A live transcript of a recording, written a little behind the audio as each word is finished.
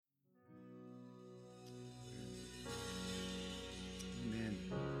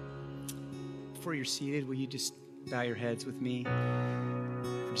before you're seated, will you just bow your heads with me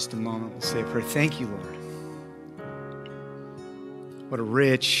for just a moment? We'll say a prayer. Thank you, Lord. What a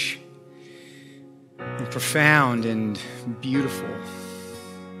rich and profound and beautiful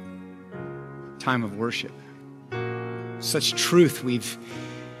time of worship. Such truth we've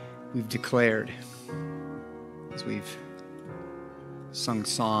declared as we've sung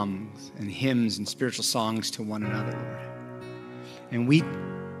psalms and hymns and spiritual songs to one another, Lord. And we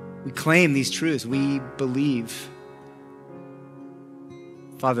claim these truths. We believe,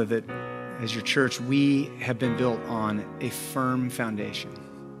 Father, that as your church, we have been built on a firm foundation.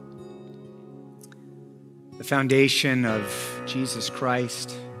 The foundation of Jesus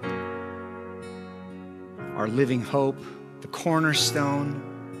Christ, our living hope, the cornerstone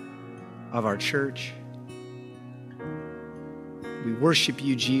of our church. We worship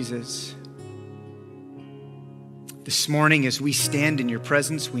you, Jesus. This morning, as we stand in your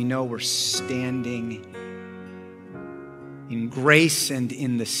presence, we know we're standing in grace and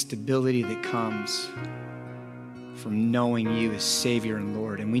in the stability that comes from knowing you as Savior and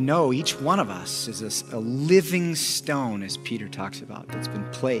Lord. And we know each one of us is a living stone, as Peter talks about, that's been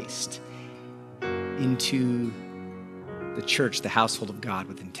placed into the church, the household of God,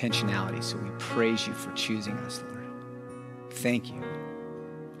 with intentionality. So we praise you for choosing us, Lord. Thank you.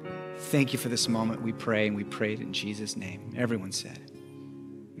 Thank you for this moment. We pray, and we pray it in Jesus' name. Everyone said,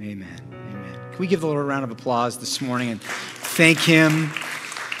 amen. Amen. Can we give the Lord a round of applause this morning and thank him?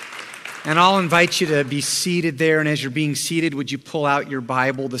 And I'll invite you to be seated there. And as you're being seated, would you pull out your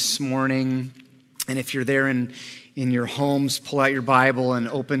Bible this morning? And if you're there in your homes, pull out your Bible and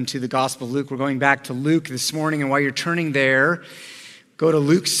open to the Gospel of Luke. We're going back to Luke this morning. And while you're turning there, go to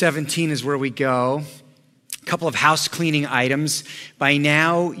Luke 17 is where we go. A couple of house cleaning items. By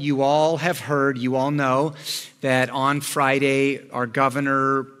now, you all have heard, you all know that on Friday, our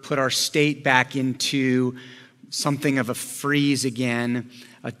governor put our state back into something of a freeze again,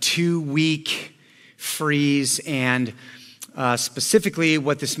 a 2-week freeze. And specifically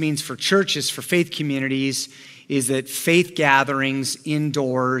what this means for churches, for faith communities, is that faith gatherings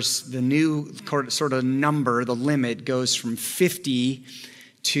indoors, the new sort of number, the limit goes from 50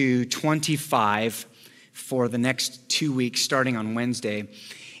 to 25 for the next 2 weeks, starting on Wednesday.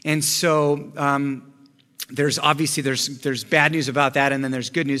 And so there's bad news about that, and then there's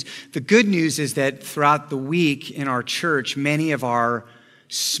good news. The good news is that throughout the week in our church, many of our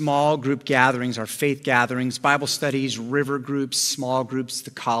small group gatherings, our faith gatherings, Bible studies, river groups, small groups,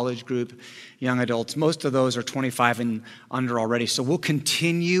 the college group, young adults, most of those are 25 and under already. So we'll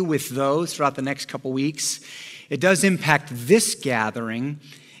continue with those throughout the next couple weeks. It does impact this gathering.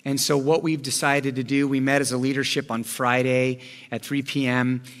 And so what we've decided to do, we met as a leadership on Friday at 3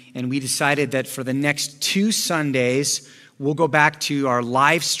 p.m., and we decided that for the next 2 Sundays, we'll go back to our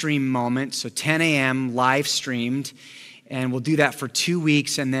live stream moment, so 10 a.m. live streamed, and we'll do that for 2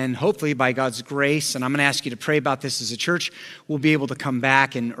 weeks, and then hopefully by God's grace, and I'm going to ask you to pray about this as a church, we'll be able to come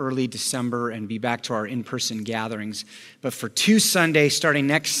back in early December and be back to our in-person gatherings. But for 2 Sundays, starting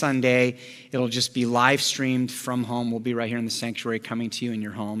next Sunday, it'll just be live streamed from home. We'll be right here in the sanctuary coming to you in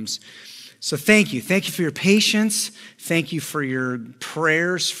your homes. So thank you. Thank you for your patience. Thank you for your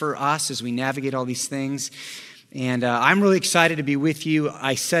prayers for us as we navigate all these things. And I'm really excited to be with you.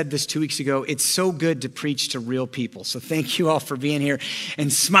 I said this 2 weeks ago. It's so good to preach to real people. So thank you all for being here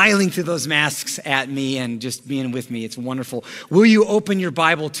and smiling through those masks at me and just being with me. It's wonderful. Will you open your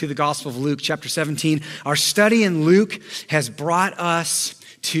Bible to the Gospel of Luke, chapter 17? Our study in Luke has brought us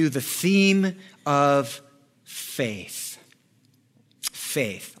to the theme of faith.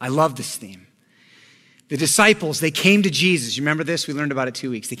 Faith. I love this theme. The disciples, they came to Jesus. You remember this? We learned about it 2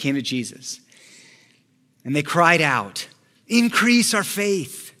 weeks. They came to Jesus. And they cried out, increase our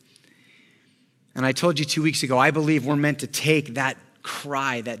faith. And I told you 2 weeks ago, I believe we're meant to take that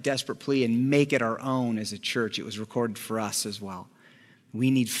cry, that desperate plea, and make it our own as a church. It was recorded for us as well.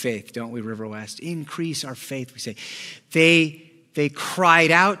 We need faith, don't we, River West? Increase our faith, we say. They cried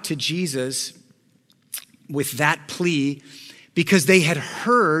out to Jesus with that plea because they had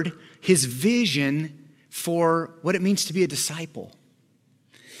heard his vision for what it means to be a disciple.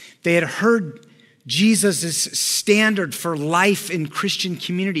 They had heard Jesus' standard for life in Christian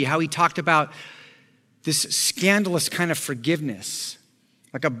community, how he talked about this scandalous kind of forgiveness,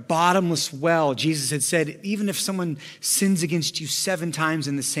 like a bottomless well. Jesus had said, even if someone sins against you 7 times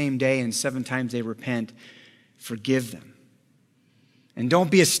in the same day and 7 times they repent, forgive them. And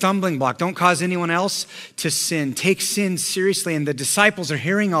don't be a stumbling block. Don't cause anyone else to sin. Take sin seriously. And the disciples are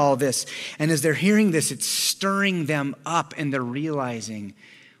hearing all this. And as they're hearing this, it's stirring them up and they're realizing,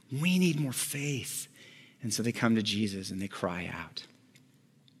 we need more faith. And so they come to Jesus and they cry out.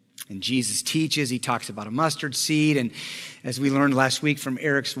 And Jesus teaches, he talks about a mustard seed. And as we learned last week from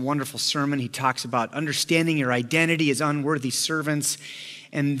Eric's wonderful sermon, he talks about understanding your identity as unworthy servants.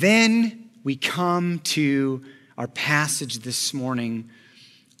 And then we come to our passage this morning,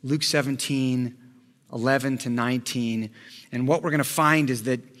 Luke 17, 11 to 19. And what we're going to find is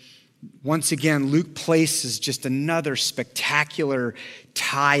that once again, Luke places just another spectacular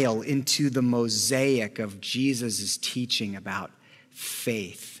tile into the mosaic of Jesus' teaching about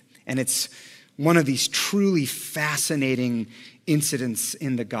faith. And it's one of these truly fascinating incidents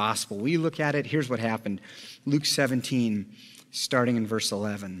in the gospel. We look at it, here's what happened. Luke 17, starting in verse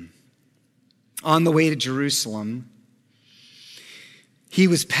 11. On the way to Jerusalem, he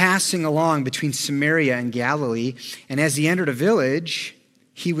was passing along between Samaria and Galilee, and as he entered a village,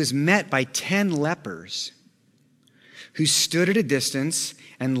 he was met by 10 lepers who stood at a distance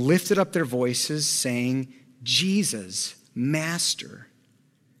and lifted up their voices, saying, Jesus, Master,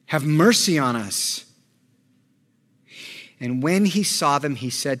 have mercy on us. And when he saw them, he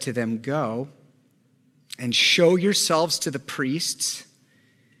said to them, Go and show yourselves to the priests.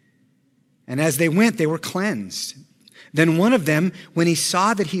 And as they went, they were cleansed. Then one of them, when he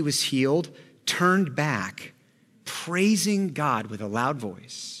saw that he was healed, turned back, praising God with a loud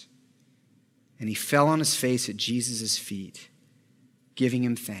voice. And he fell on his face at Jesus' feet, giving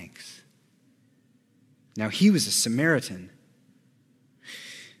him thanks. Now he was a Samaritan.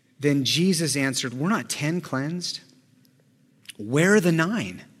 Then Jesus answered, Were not 10 cleansed? Where are the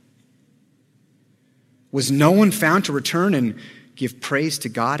 9? Was no one found to return and give praise to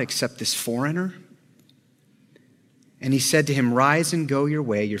God except this foreigner? And he said to him, Rise and go your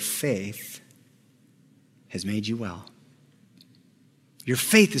way. Your faith has made you well. Your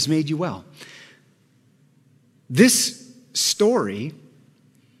faith has made you well. This story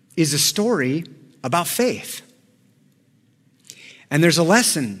is a story about faith. And there's a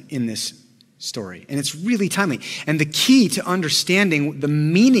lesson in this story, and it's really timely. And the key to understanding the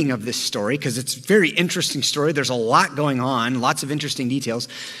meaning of this story, because it's a very interesting story, there's a lot going on, lots of interesting details,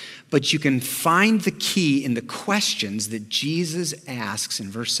 but you can find the key in the questions that Jesus asks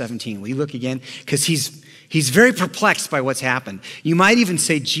in verse 17. We look again, because he's very perplexed by what's happened. You might even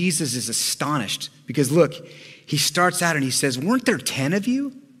say Jesus is astonished, because look, he starts out and he says, Weren't there 10 of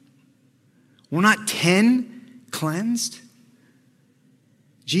you? Were not 10 cleansed?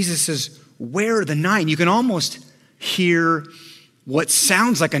 Jesus says, Where are the 9? You can almost hear what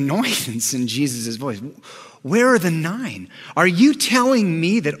sounds like annoyance in Jesus' voice. Where are the 9? Are you telling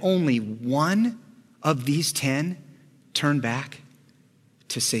me that only one of these 10 turned back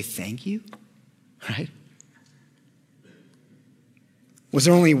to say thank you? Right? Was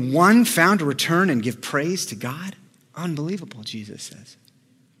there only one found to return and give praise to God? Unbelievable, Jesus says.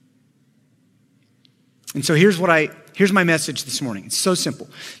 And so here's my message this morning. It's so simple.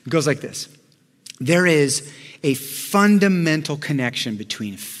 It goes like this. There is a fundamental connection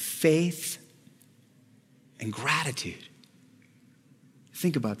between faith and gratitude.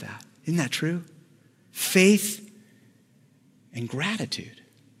 Think about that. Isn't that true? Faith and gratitude.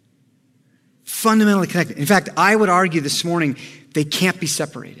 Fundamentally connected. In fact, I would argue this morning they can't be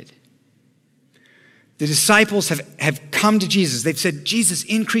separated. The disciples have come to Jesus. They've said, Jesus,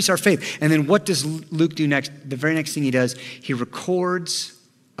 increase our faith. And then what does Luke do next? The very next thing he does, he records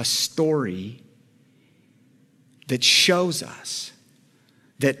a story that shows us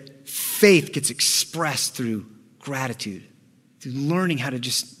that faith gets expressed through gratitude, through learning how to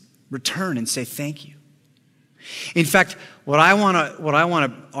just return and say thank you. In fact, what I want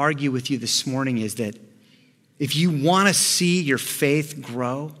to argue with you this morning is that if you want to see your faith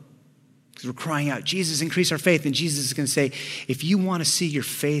grow, because we're crying out, Jesus, increase our faith. And Jesus is going to say, if you want to see your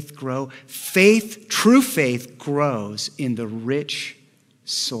faith grow, true faith grows in the rich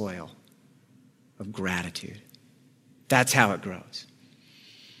soil of gratitude. That's how it grows.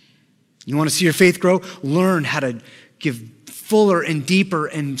 You want to see your faith grow? Learn how to give fuller and deeper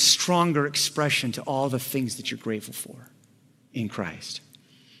and stronger expression to all the things that you're grateful for in Christ.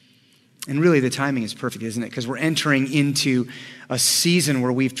 And really the timing is perfect, isn't it? Because we're entering into a season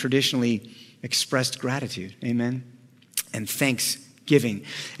where we've traditionally expressed gratitude, amen, and thanksgiving,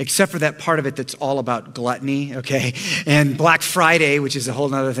 except for that part of it that's all about gluttony, okay, and Black Friday, which is a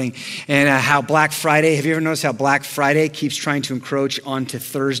whole other thing, and how Black Friday, have you ever noticed how Black Friday keeps trying to encroach onto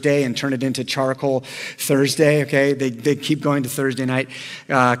Thursday and turn it into Charcoal Thursday, okay? They keep going to Thursday night.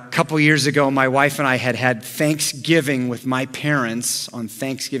 A couple years ago, my wife and I had Thanksgiving with my parents on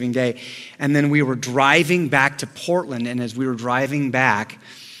Thanksgiving Day, and then we were driving back to Portland, and as we were driving back,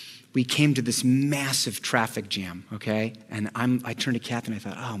 we came to this massive traffic jam, okay? And I turned to Kathy and I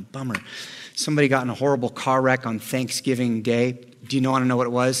thought, oh, bummer. Somebody got in a horrible car wreck on Thanksgiving Day. Do you want to know what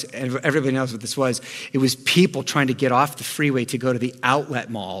it was? Everybody knows what this was. It was people trying to get off the freeway to go to the outlet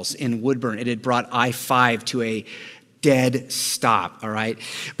malls in Woodburn. It had brought I-5 to a dead stop, all right?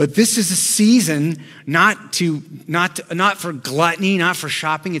 But this is a season not for gluttony, not for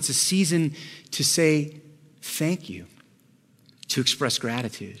shopping. It's a season to say thank you, to express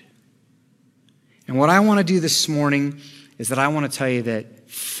gratitude. And what I want to do this morning is that I want to tell you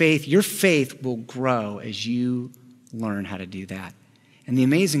that your faith will grow as you learn how to do that. And the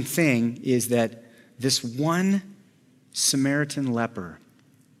amazing thing is that this one Samaritan leper,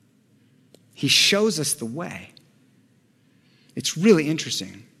 he shows us the way. It's really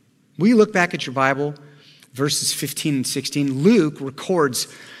interesting. Will you look back at your Bible, verses 15 and 16? Luke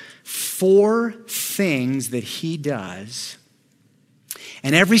records 4 things that he does,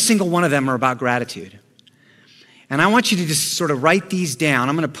 and every single one of them are about gratitude. And I want you to just sort of write these down.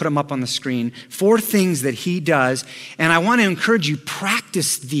 I'm going to put them up on the screen. 4 things that he does. And I want to encourage you,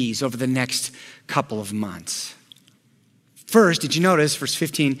 practice these over the next couple of months. First, did you notice, verse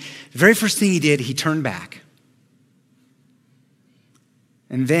 15, the very first thing he did, he turned back.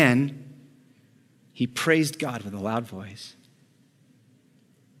 And then he praised God with a loud voice.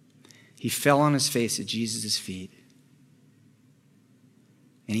 He fell on his face at Jesus' feet.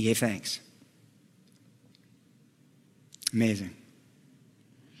 And he gave thanks. Amazing.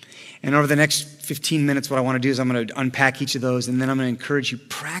 And over the next 15 minutes, what I want to do is I'm going to unpack each of those, and then I'm going to encourage you,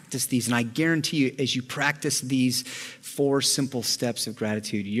 practice these. And I guarantee you, as you practice these 4 simple steps of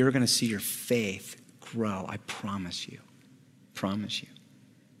gratitude, you're going to see your faith grow. I promise you. Promise you.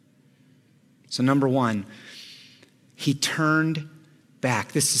 So number 1, he turned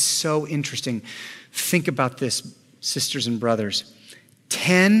back. This is so interesting. Think about this, sisters and brothers.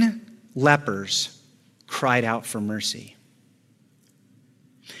 10 lepers cried out for mercy.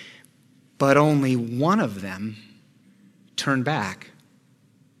 But only one of them turned back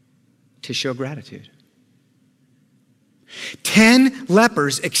to show gratitude. 10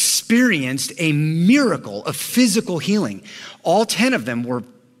 lepers experienced a miracle of physical healing. All 10 of them were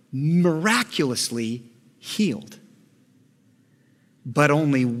miraculously healed. But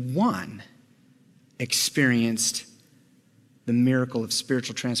only one experienced the miracle of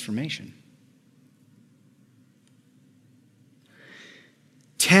spiritual transformation.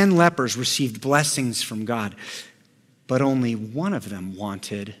 10 lepers received blessings from God, but only one of them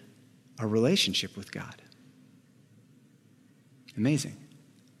wanted a relationship with God. Amazing.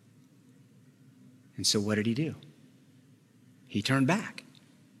 And so what did he do? He turned back.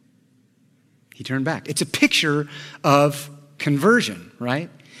 He turned back. It's a picture of conversion, right?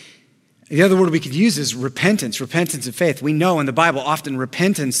 The other word we could use is repentance of faith. We know in the Bible often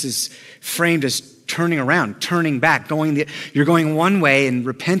repentance is framed as turning around, turning back, you're going one way, and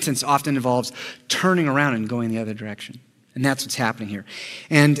repentance often involves turning around and going the other direction. And that's what's happening here.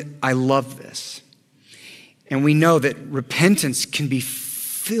 And I love this. And we know that repentance can be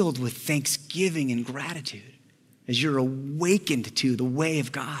filled with thanksgiving and gratitude as you're awakened to the way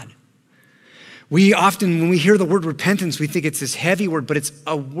of God. We often, when we hear the word repentance, we think it's this heavy word, but it's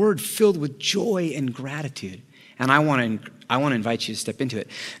a word filled with joy and gratitude. And I want to invite you to step into it.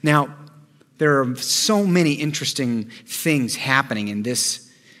 Now, there are so many interesting things happening in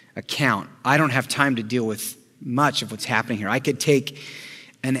this account. I don't have time to deal with much of what's happening here. I could take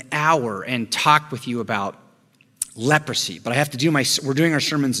an hour and talk with you about leprosy, but I have to do we're doing our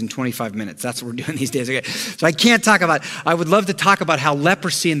sermons in 25 minutes. That's what we're doing these days. Okay. So I would love to talk about how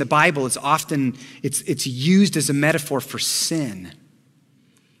leprosy in the Bible is often, it's used as a metaphor for sin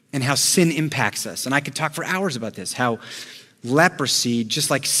and how sin impacts us. And I could talk for hours about this, how leprosy, just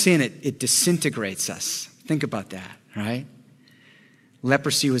like sin, it disintegrates us. Think about that, right?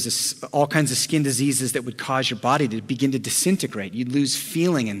 Leprosy was all kinds of skin diseases that would cause your body to begin to disintegrate. You'd lose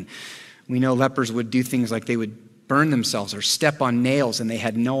feeling, and we know lepers would do things like they would burn themselves or step on nails, and they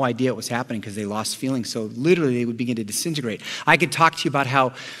had no idea what was happening because they lost feeling. So literally, they would begin to disintegrate. I could talk to you about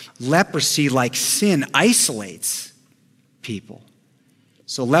how leprosy, like sin, isolates people.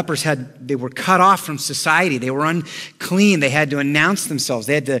 So lepers they were cut off from society. They were unclean. They had to announce themselves.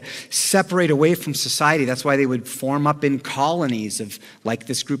 They had to separate away from society. That's why they would form up in colonies of like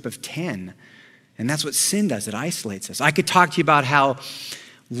this group of 10. And that's what sin does. It isolates us. I could talk to you about how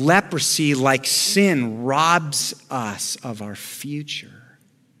leprosy, like sin, robs us of our future.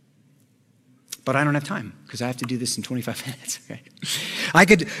 But I don't have time because I have to do this in 25 minutes. Okay?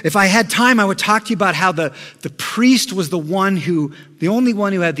 If I had time, I would talk to you about how the priest was the only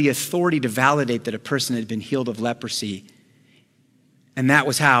one who had the authority to validate that a person had been healed of leprosy. And that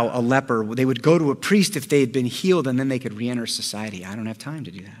was how a leper, they would go to a priest if they had been healed, and then they could re-enter society. I don't have time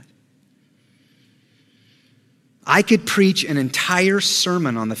to do that. I could preach an entire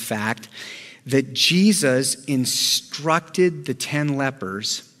sermon on the fact that Jesus instructed the 10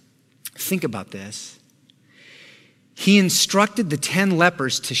 lepers. Think about this. He instructed the 10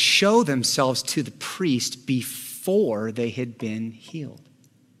 lepers to show themselves to the priest before they had been healed.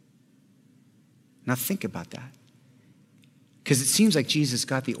 Now think about that. Because it seems like Jesus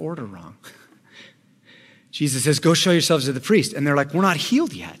got the order wrong. Jesus says, go show yourselves to the priest. And they're like, we're not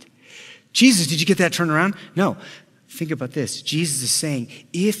healed yet. Jesus, did you get that turned around? No. Think about this. Jesus is saying,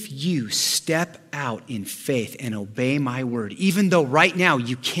 if you step out in faith and obey my word, even though right now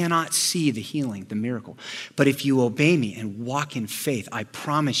you cannot see the healing, the miracle, but if you obey me and walk in faith, I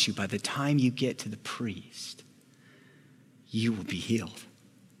promise you by the time you get to the priest, you will be healed.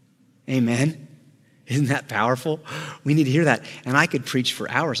 Amen? Isn't that powerful? We need to hear that. And I could preach for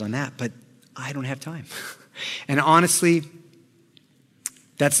hours on that, but I don't have time. And honestly,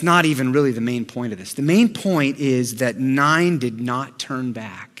 that's not even really the main point of this. The main point is that 9 did not turn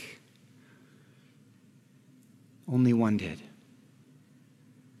back. Only 1 did.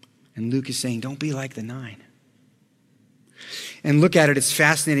 And Luke is saying, don't be like the 9. And look at it, it's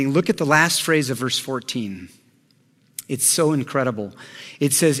fascinating. Look at the last phrase of verse 14. It's so incredible.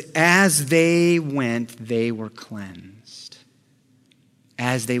 It says, as they went, they were cleansed.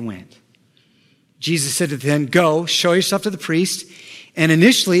 As they went. Jesus said to them, go, show yourself to the priest. And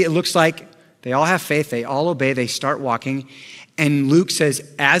initially, it looks like they all have faith. They all obey. They start walking. And Luke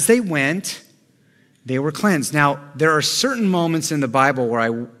says, as they went, they were cleansed. Now, there are certain moments in the Bible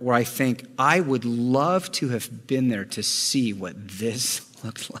where I think I would love to have been there to see what this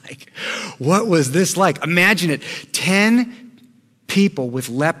looked like. What was this like? Imagine it. 10 people with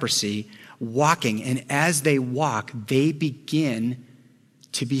leprosy walking. And as they walk, they begin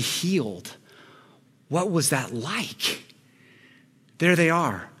to be healed. What was that like? There they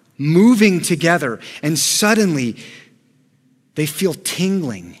are, moving together, and suddenly they feel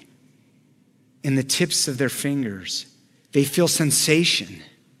tingling in the tips of their fingers. They feel sensation.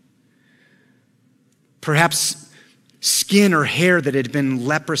 Perhaps skin or hair that had been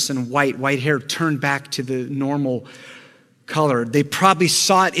leprous and white hair turned back to the normal color. They probably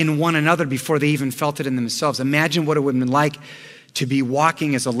saw it in one another before they even felt it in themselves. Imagine what it would have been like to be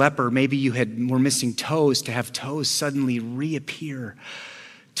walking as a leper. Maybe you were missing toes, to have toes suddenly reappear,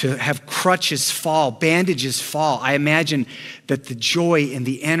 to have crutches fall, bandages fall. I imagine that the joy and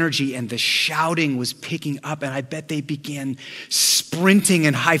the energy and the shouting was picking up, and I bet they began sprinting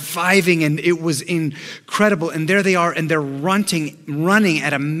and high-fiving, and it was incredible. And there they are, and they're running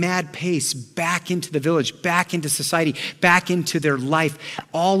at a mad pace back into the village, back into society, back into their life.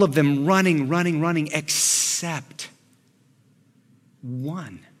 All of them running, except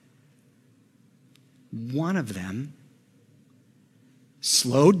one. One of them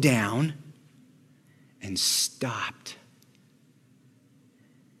slowed down and stopped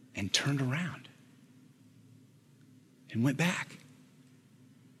and turned around and went back.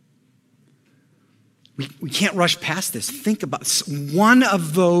 We can't rush past this. Think about this. One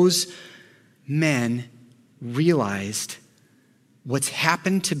of those men realized what's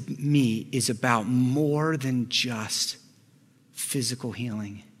happened to me is about more than just physical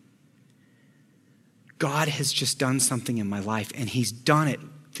healing. God has just done something in my life, and he's done it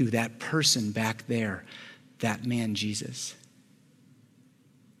through that person back there, that man, Jesus.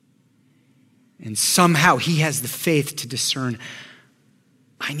 And somehow he has the faith to discern,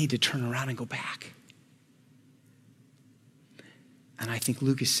 I need to turn around and go back. And I think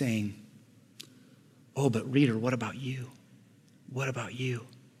Luke is saying, oh, but reader, what about you? What about you?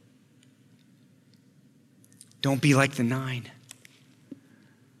 Don't be like the 9.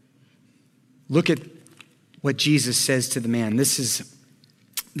 Look at what Jesus says to the man. This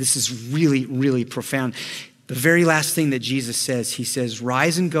is really, really profound. The very last thing that Jesus says, he says,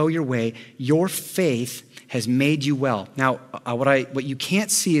 rise and go your way. Your faith has made you well. Now, what you can't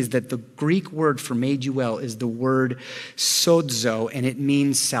see is that the Greek word for made you well is the word sozo, and it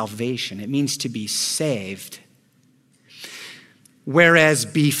means salvation. It means to be saved. Whereas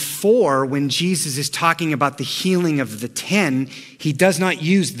before, when Jesus is talking about the healing of the 10, he does not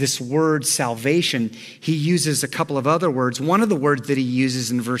use this word salvation. He uses a couple of other words. One of the words that he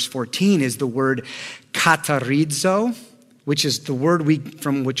uses in verse 14 is the word katarizo, which is the word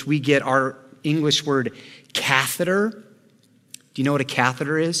from which we get our English word catheter. Do you know what a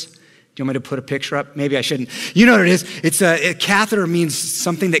catheter is? Do you want me to put a picture up? Maybe I shouldn't. You know what it is. A catheter means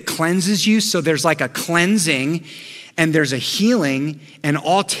something that cleanses you. So there's like a cleansing. and there's a healing, and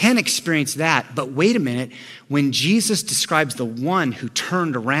all 10 experience that. But wait a minute, when Jesus describes the one who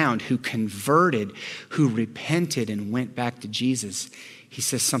turned around, who converted, who repented and went back to Jesus, he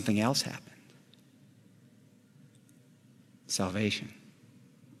says something else happened. Salvation.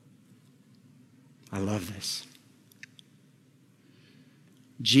 I love this.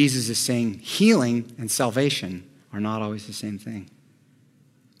 Jesus is saying healing and salvation are not always the same thing.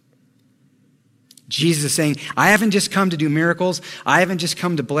 Jesus is saying, I haven't just come to do miracles. I haven't just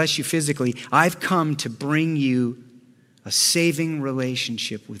come to bless you physically. I've come to bring you a saving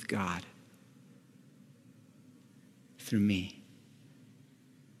relationship with God through me.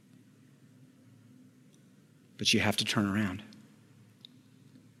 But you have to turn around.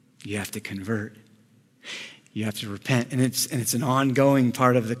 You have to convert. You have to repent. And it's an ongoing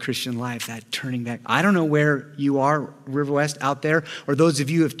part of the Christian life, that turning back. I don't know where you are, River West, out there, or those of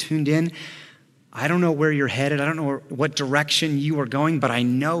you who have tuned in. I don't know where you're headed. I don't know what direction you are going, but I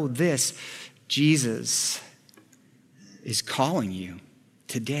know this. Jesus is calling you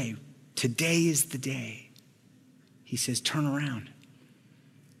today. Today is the day. He says, turn around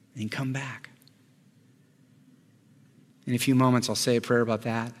and come back. In a few moments, I'll say a prayer about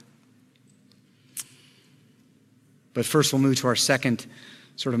that. But first, we'll move to our second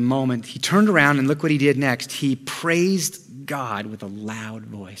sort of moment. He turned around, and look what he did next. He praised God with a loud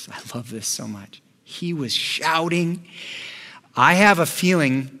voice. I love this so much. He was shouting. I have a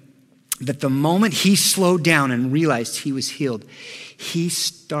feeling that the moment he slowed down and realized he was healed, he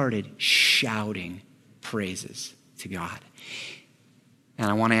started shouting praises to God. And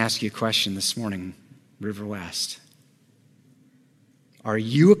I want to ask you a question this morning, River West. Are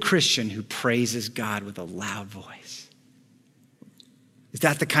you a Christian who praises God with a loud voice? Is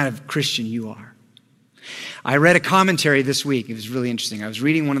that the kind of Christian you are? I read a commentary this week. It was really interesting. I was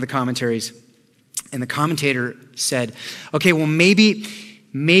reading one of the commentaries, and the commentator said, okay, well, maybe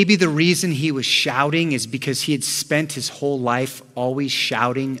the reason he was shouting is because he had spent his whole life always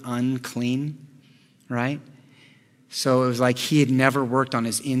shouting unclean, right? So it was like he had never worked on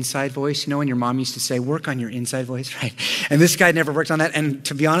his inside voice. You know when your mom used to say, work on your inside voice, right? And this guy had never worked on that. And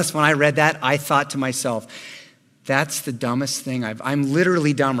to be honest, when I read that, I thought to myself, that's the dumbest thing I'm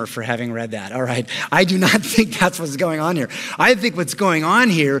literally dumber for having read that, all right? I do not think that's what's going on here. I think what's going on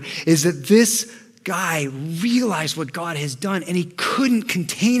here is that this guy realized what God has done, and he couldn't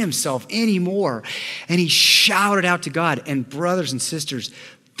contain himself anymore. And he shouted out to God. And brothers and sisters,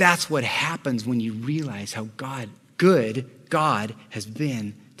 that's what happens when you realize how good God has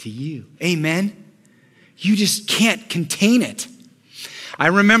been to you. Amen? You just can't contain it. I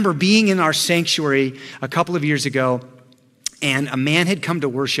remember being in our sanctuary a couple of years ago, and a man had come to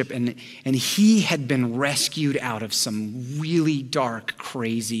worship, and he had been rescued out of some really dark,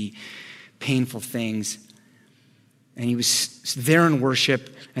 crazy, painful things. And he was there in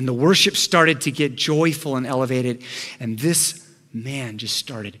worship, and the worship started to get joyful and elevated, and this man just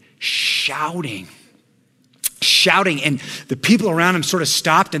started shouting, and the people around him sort of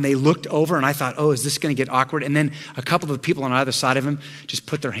stopped, and they looked over, and I thought, oh, is this going to get awkward? And then a couple of the people on either side of him just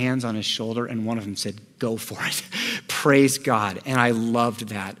put their hands on his shoulder, and one of them said, go for it. Praise God. And I loved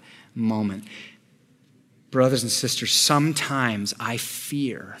that moment. Brothers and sisters, sometimes I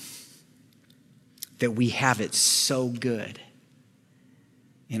fear that we have it so good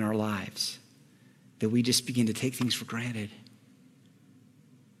in our lives that we just begin to take things for granted.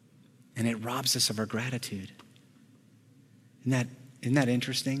 And it robs us of our gratitude. Isn't that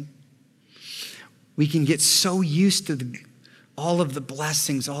interesting? We can get so used to all of the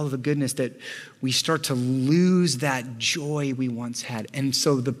blessings, all of the goodness, that we start to lose that joy we once had. And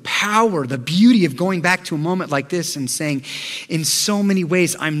so the power, the beauty of going back to a moment like this and saying, in so many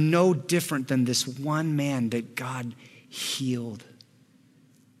ways, I'm no different than this one man that God healed.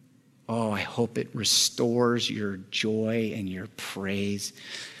 Oh, I hope it restores your joy and your praise.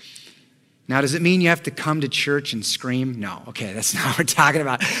 Now, does it mean you have to come to church and scream? No. Okay, that's not what we're talking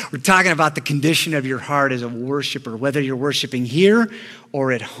about. We're talking about the condition of your heart as a worshiper, whether you're worshiping here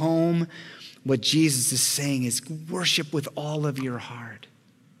or at home. What Jesus is saying is worship with all of your heart.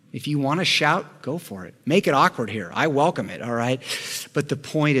 If you want to shout, go for it. Make it awkward here. I welcome it, all right? But the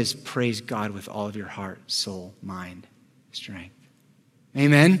point is praise God with all of your heart, soul, mind, strength.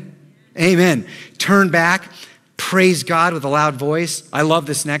 Amen? Amen. Turn back. Praise God with a loud voice. I love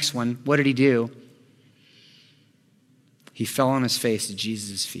this next one. What did he do? He fell on his face at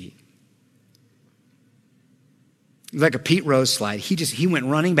Jesus' feet. Like a Pete Rose slide. He went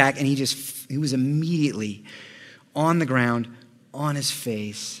running back, and he was immediately on the ground, on his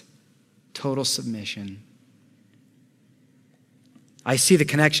face, total submission. I see the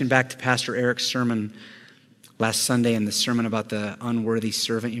connection back to Pastor Eric's sermon last Sunday in the sermon about the unworthy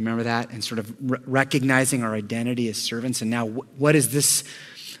servant. You remember that? And sort of recognizing our identity as servants. And now what is this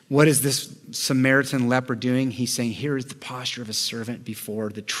Samaritan leper doing? He's saying, here is the posture of a servant before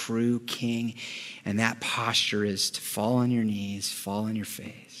the true king. And that posture is to fall on your knees, fall on your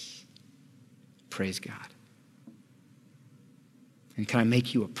face. Praise God. And can I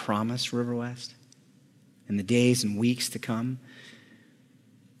make you a promise, River West? In the days and weeks to come,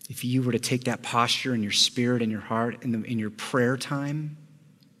 if you were to take that posture in your spirit and your heart in your prayer time,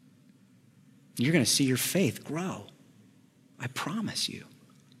 you're going to see your faith grow. I promise you.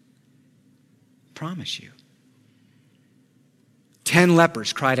 Promise you. 10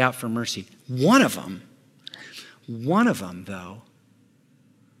 lepers cried out for mercy. One of them, though,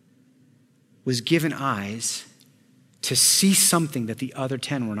 was given eyes to see something that the other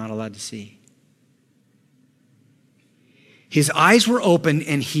 10 were not allowed to see. His eyes were opened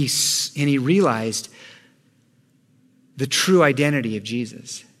and he realized the true identity of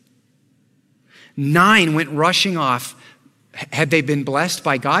Jesus. 9 went rushing off. Had they been blessed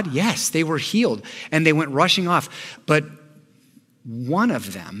by God? Yes, they were healed and they went rushing off. But one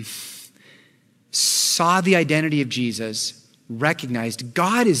of them saw the identity of Jesus, recognized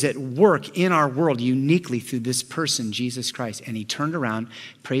God is at work in our world uniquely through this person, Jesus Christ. And he turned around,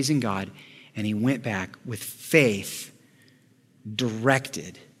 praising God, and he went back with faith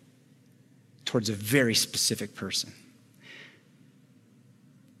directed towards a very specific person.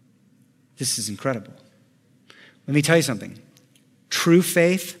 This is incredible. Let me tell you something. True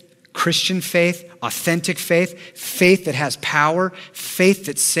faith, Christian faith, authentic faith, faith that has power, faith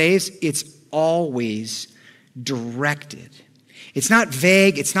that saves, it's always directed. It's not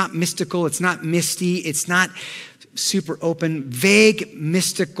vague, it's not mystical, it's not misty, it's not super open. Vague,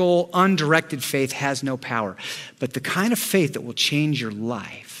 mystical, undirected faith has no power. But the kind of faith that will change your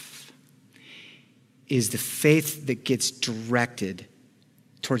life is the faith that gets directed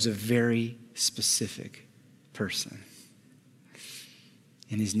towards a very specific person.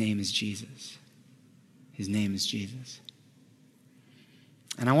 And his name is Jesus. His name is Jesus.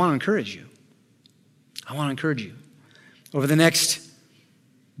 And I want to encourage you. Over the next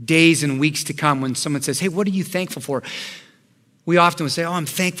days and weeks to come, when someone says, hey, what are you thankful for? We often would say, I'm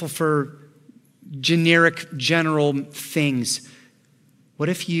thankful for generic, general things. What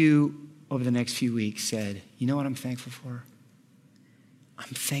if you, over the next few weeks, said, you know what I'm thankful for?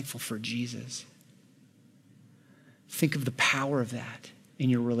 I'm thankful for Jesus. Think of the power of that in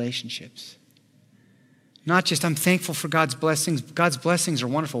your relationships. Not just, I'm thankful for God's blessings. God's blessings are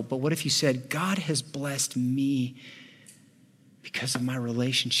wonderful, but what if you said, God has blessed me because of my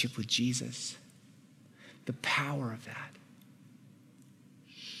relationship with Jesus? The power of that.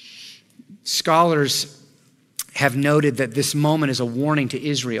 Scholars have noted that this moment is a warning to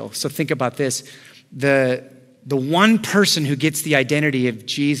Israel. So think about this. The one person who gets the identity of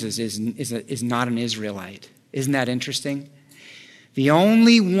Jesus is not an Israelite. Isn't that interesting? The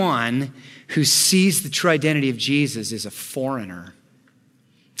only one who sees the true identity of Jesus is a foreigner,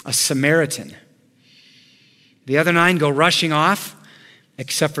 a Samaritan. The other 9 go rushing off,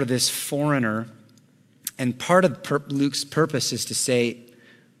 except for this foreigner. And part of Luke's purpose is to say,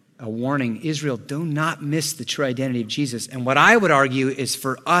 a warning, Israel, do not miss the true identity of Jesus. And what I would argue is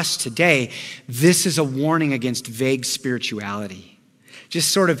for us today, this is a warning against vague spirituality.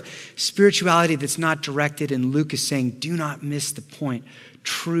 Just sort of spirituality that's not directed. And Luke is saying, do not miss the point.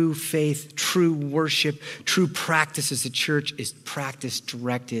 True faith, true worship, true practice as a church is practice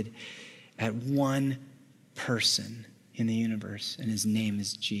directed at one person in the universe, and his name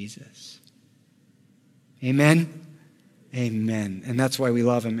is Jesus. Amen? Amen. And that's why we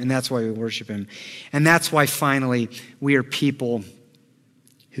love him, and that's why we worship him. And that's why finally we are people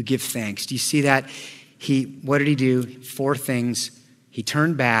who give thanks. Do you see that? What did he do? 4 things. He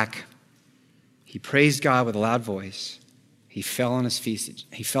turned back. He praised God with a loud voice. He fell on his face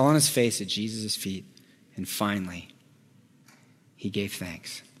at Jesus' feet. And finally, he gave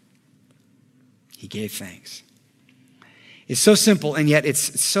thanks. He gave thanks. It's so simple, and yet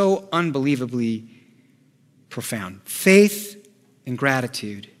it's so unbelievably profound. Faith and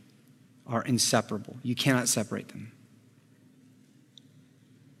gratitude are inseparable. You cannot separate them.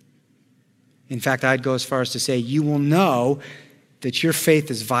 In fact, I'd go as far as to say you will know that your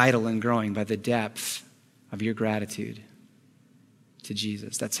faith is vital and growing by the depth of your gratitude to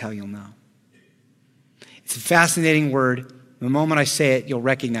Jesus. That's how you'll know. It's a fascinating word. The moment I say it, you'll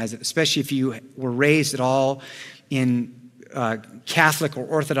recognize it, especially if you were raised at all in Catholic or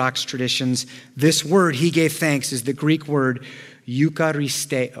Orthodox traditions. This word, he gave thanks, is the Greek word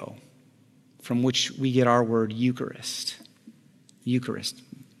eucharisteo, from which we get our word Eucharist. Eucharist.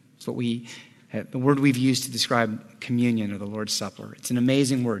 It's what we the word we've used to describe communion or the Lord's Supper. It's an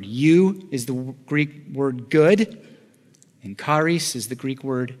amazing word. Eu is the Greek word good, and charis is the Greek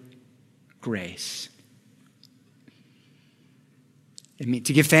word grace.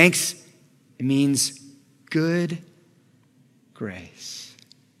 To give thanks, it means good grace.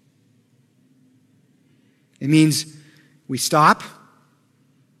 It means we stop,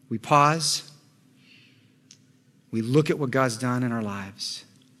 we pause, we look at what God's done in our lives,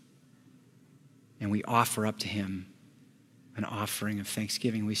 and we offer up to him an offering of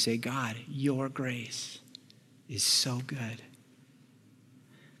thanksgiving. We say, God, your grace is so good.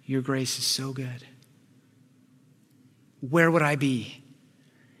 Your grace is so good. Where would I be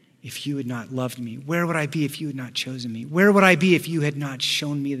if you had not loved me? Where would I be if you had not chosen me? Where would I be if you had not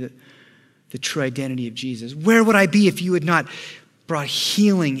shown me the true identity of Jesus? Where would I be if you had not brought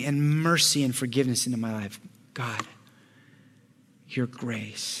healing and mercy and forgiveness into my life? God, your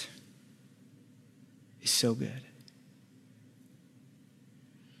grace is so good.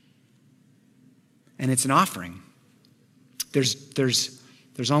 And it's an offering.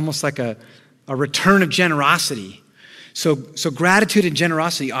 There's almost like a return of generosity. So gratitude and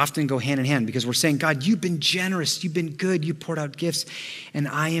generosity often go hand in hand because we're saying, God, you've been generous, you've been good, you poured out gifts, and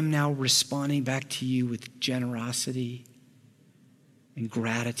I am now responding back to you with generosity and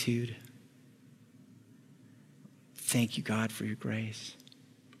gratitude. Thank you, God, for your grace.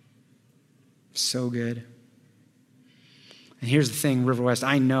 So good. And here's the thing, River West,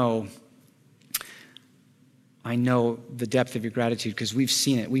 I know the depth of your gratitude because we've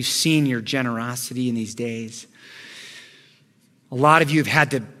seen it. We've seen your generosity in these days. A lot of you have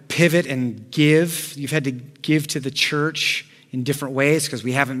had to pivot and give. You've had to give to the church in different ways because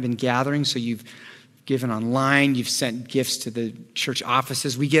we haven't been gathering. So you've given online. You've sent gifts to the church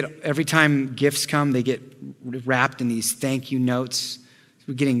offices. Every time gifts come, they get wrapped in these thank you notes.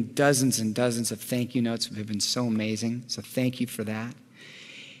 We're getting dozens and dozens of thank you notes. Have been so amazing. So thank you for that.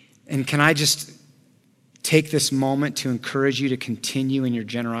 And can I just take this moment to encourage you to continue in your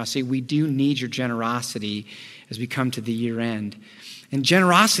generosity? We do need your generosity as we come to the year end. And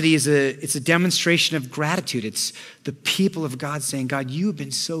generosity it's a demonstration of gratitude. It's the people of God saying, God, you have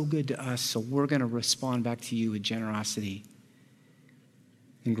been so good to us, so we're going to respond back to you with generosity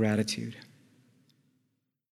and gratitude.